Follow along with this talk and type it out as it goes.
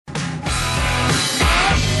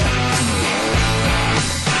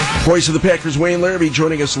Voice of the Packers, Wayne Larrivee,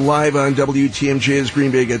 joining us live on WTMJ as Green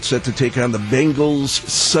Bay gets set to take on the Bengals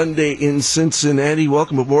Sunday in Cincinnati.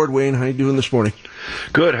 Welcome aboard, Wayne. How are you doing this morning?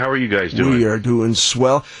 Good. How are you guys doing? We are doing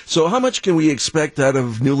swell. So how much can we expect out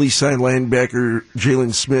of newly signed linebacker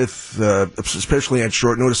Jalen Smith, especially on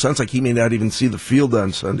short notice? Sounds like he may not even see the field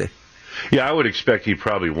on Sunday. Yeah, I would expect he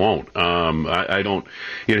probably won't. I don't.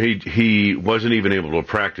 He wasn't even able to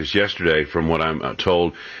practice yesterday, from what I'm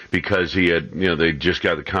told, because he had. They just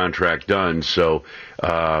got the contract done. So,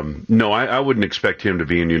 no, I wouldn't expect him to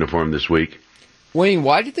be in uniform this week. Wayne,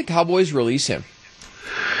 why did the Cowboys release him?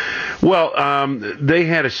 Well, they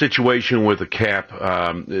had a situation with the cap.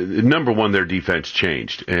 Number one, their defense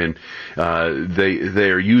changed, and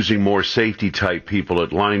they are using more safety type people at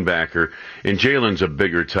linebacker. And Jalen's a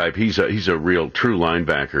bigger type. He's a real true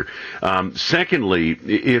linebacker. Secondly,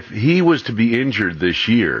 if he was to be injured this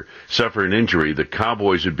year, suffer an injury, the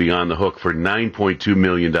Cowboys would be on the hook for $9.2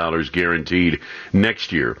 million guaranteed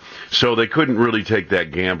next year. So they couldn't really take that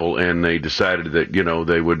gamble, and they decided that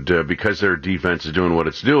they would, because their defense is doing what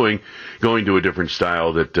it's doing, going to a different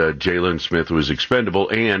style, that Jalen Smith was expendable,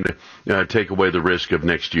 and take away the risk of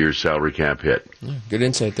next year's salary cap hit. Good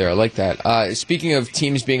insight there. I like that. Speaking of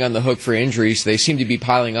teams being on the hook for injuries, they seem to be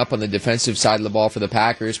piling up on the defensive side of the ball for the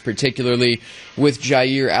Packers, particularly with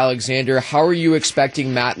Jair Alexander. How are you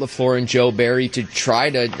expecting Matt LaFleur and Joe Barry to try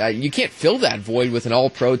to you can't fill that void with an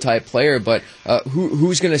all-pro type player, but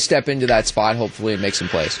who's going to step into that spot, hopefully, and make some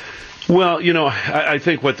plays? Well, I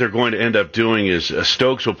think what they're going to end up doing is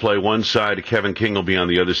Stokes will play one side, Kevin King will be on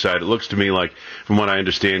the other side. It looks to me like, from what I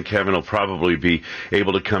understand, Kevin will probably be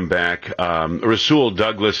able to come back. Rasul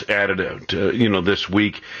Douglas added, this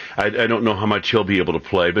week. I don't know how much he'll be able to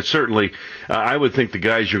play, but certainly I would think the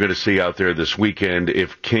guys you're going to see out there this weekend,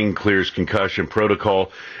 if King clears concussion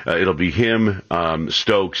protocol, it'll be him,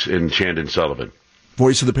 Stokes, and Chandon Sullivan.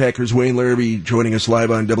 Voice of the Packers, Wayne Larrivee, joining us live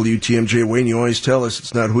on WTMJ. Wayne, you always tell us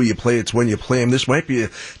it's not who you play, it's when you play them. This might be a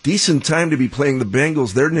decent time to be playing the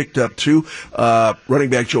Bengals. They're nicked up, too. Running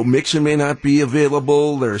back Joe Mixon may not be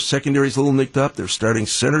available. Their secondary's a little nicked up. Their starting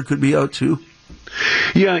center could be out, too.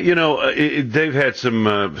 Yeah, they've had some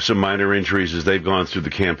minor injuries as they've gone through the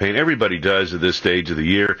campaign. Everybody does at this stage of the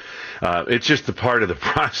year. It's just a part of the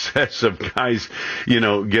process of guys,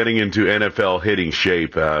 getting into NFL hitting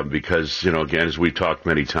shape because, again, as we've talked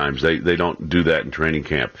many times, they don't do that in training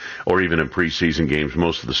camp or even in preseason games.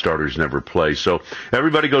 Most of the starters never play. So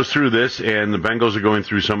everybody goes through this, and the Bengals are going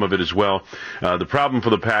through some of it as well. The problem for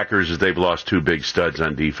the Packers is they've lost two big studs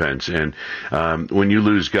on defense, and when you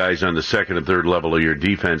lose guys on the second and third level of your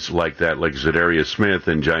defense like that, like Zadarius Smith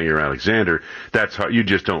and Jair Alexander, that's hard. You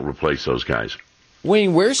just don't replace those guys.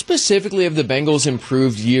 Wayne, where specifically have the Bengals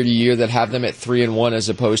improved year to year that have them at 3-1 as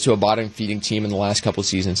opposed to a bottom-feeding team in the last couple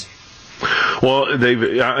seasons? Well, they've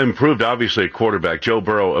improved, obviously, at quarterback. Joe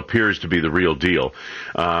Burrow appears to be the real deal,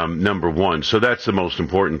 number one. So that's the most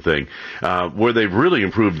important thing. Where they've really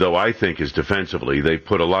improved, though, I think, is defensively. They've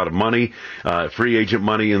put a lot of money, free agent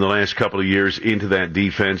money in the last couple of years into that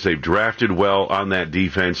defense. They've drafted well on that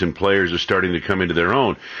defense, and players are starting to come into their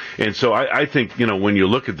own. And so I think, when you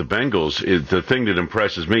look at the Bengals, the thing that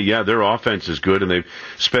impresses me, their offense is good, and they've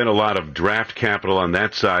spent a lot of draft capital on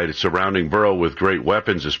that side surrounding Burrow with great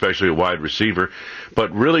weapons, especially at wide receiver.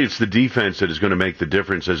 But really, it's the defense that is going to make the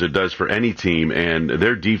difference, as it does for any team, and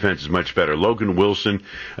their defense is much better. Logan Wilson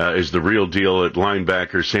is the real deal at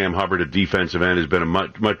linebacker. Sam Hubbard at defensive end has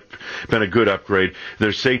been a good upgrade.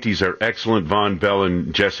 Their safeties are excellent, Von Bell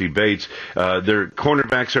and Jesse Bates. Their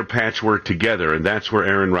cornerbacks are patchwork together, and that's where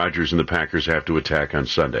Aaron Rodgers and the Packers have to attack on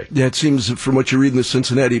Sunday. Yeah, it seems from what you read in the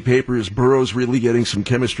Cincinnati papers, Burrow's really getting some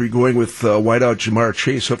chemistry going with wideout Jamar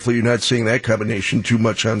Chase. Hopefully you're not seeing that combination too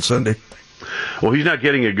much on Sunday. Well, he's not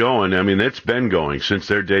getting it going. I mean, it's been going since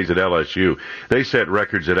their days at LSU. They set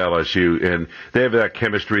records at LSU, and they have that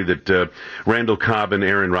chemistry that Randall Cobb and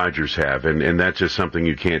Aaron Rodgers have, and that's just something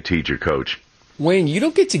you can't teach or coach. Wayne, you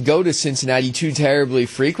don't get to go to Cincinnati too terribly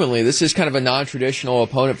frequently. This is kind of a non-traditional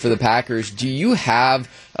opponent for the Packers. Do you have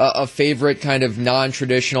a favorite kind of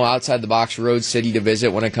non-traditional, outside-the-box road city to visit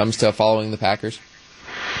when it comes to following the Packers?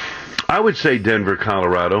 I would say Denver,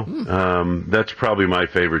 Colorado. That's probably my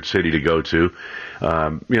favorite city to go to.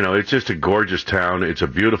 It's just a gorgeous town. It's a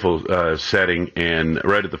beautiful setting, and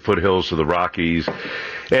right at the foothills of the Rockies.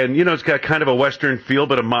 And, it's got kind of a Western feel,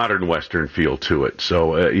 but a modern Western feel to it.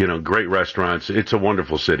 So, great restaurants. It's a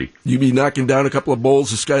wonderful city. You be knocking down a couple of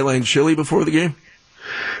bowls of Skyline chili before the game?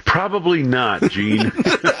 Probably not, Gene.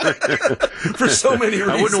 For so many reasons.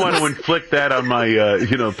 I wouldn't want to inflict that on my,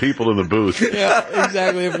 people in the booth. Yeah,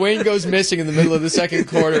 exactly. If Wayne goes missing in the middle of the second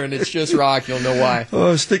quarter and it's just rock, you'll know why.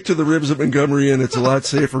 Oh, stick to the ribs at Montgomery, and it's a lot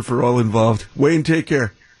safer for all involved. Wayne, take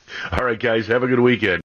care. All right, guys. Have a good weekend.